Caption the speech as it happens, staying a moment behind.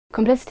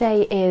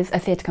Complicité is a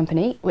theatre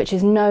company which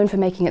is known for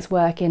making its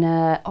work in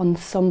an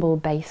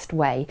ensemble-based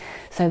way.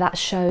 So that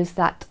shows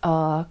that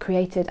are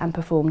created and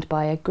performed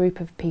by a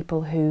group of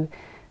people who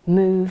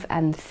move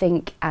and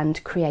think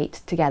and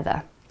create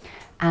together.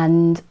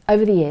 And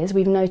over the years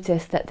we've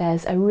noticed that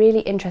there's a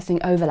really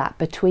interesting overlap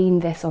between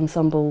this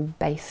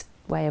ensemble-based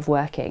way of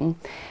working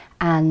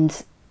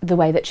and the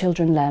way that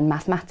children learn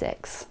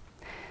mathematics.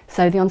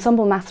 So the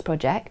Ensemble Maths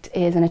Project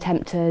is an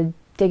attempt to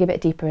dig a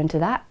bit deeper into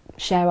that,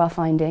 share our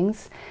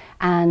findings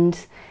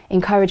and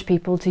encourage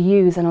people to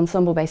use an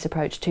ensemble-based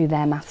approach to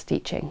their maths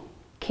teaching.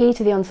 Key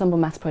to the Ensemble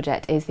Maths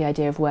Project is the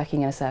idea of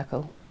working in a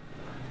circle.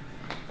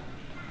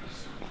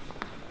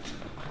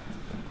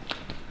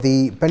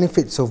 The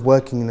benefits of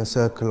working in a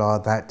circle are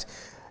that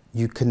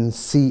you can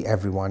see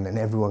everyone and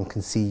everyone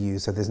can see you,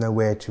 so there's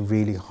nowhere to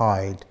really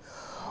hide.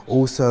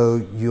 Also,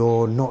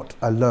 you're not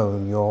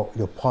alone,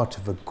 you're part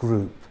of a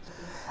group.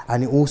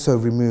 And it also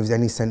removes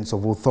any sense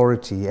of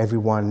authority.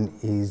 Everyone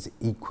is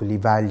equally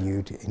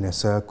valued in a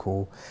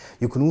circle.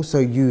 You can also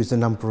use the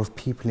number of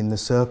people in the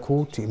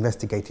circle to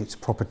investigate its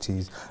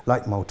properties,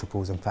 like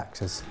multiples and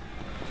factors.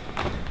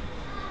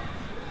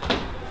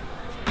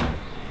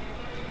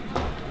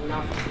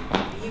 Lovely,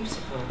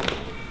 beautiful.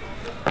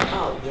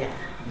 Oh yeah.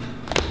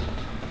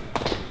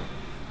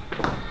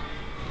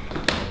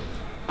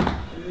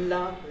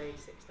 Lovely.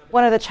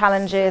 One of the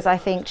challenges I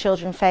think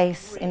children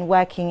face in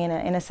working in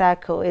a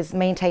circle is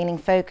maintaining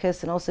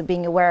focus and also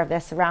being aware of their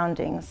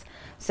surroundings.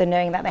 So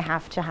knowing that they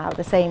have to have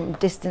the same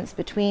distance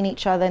between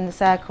each other in the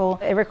circle.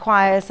 It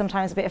requires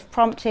sometimes a bit of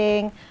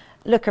prompting,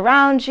 look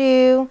around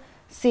you,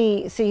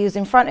 see who's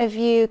in front of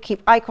you,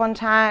 keep eye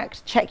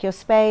contact, check your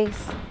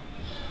space.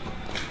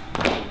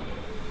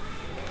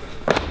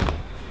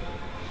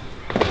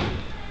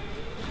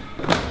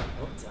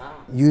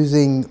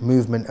 Using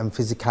movement and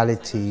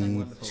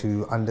physicality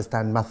to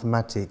understand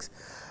mathematics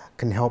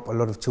can help a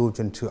lot of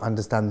children to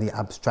understand the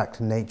abstract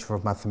nature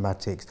of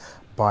mathematics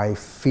by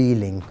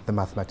feeling the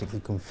mathematics. You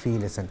can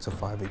feel a sense of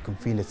 5, you can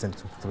feel a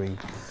sense of 3.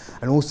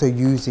 And also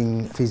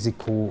using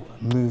physical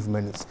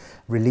movements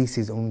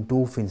releases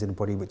endorphins in the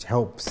body, which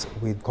helps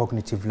with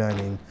cognitive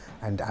learning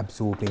and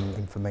absorbing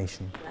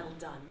information. Well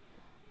done.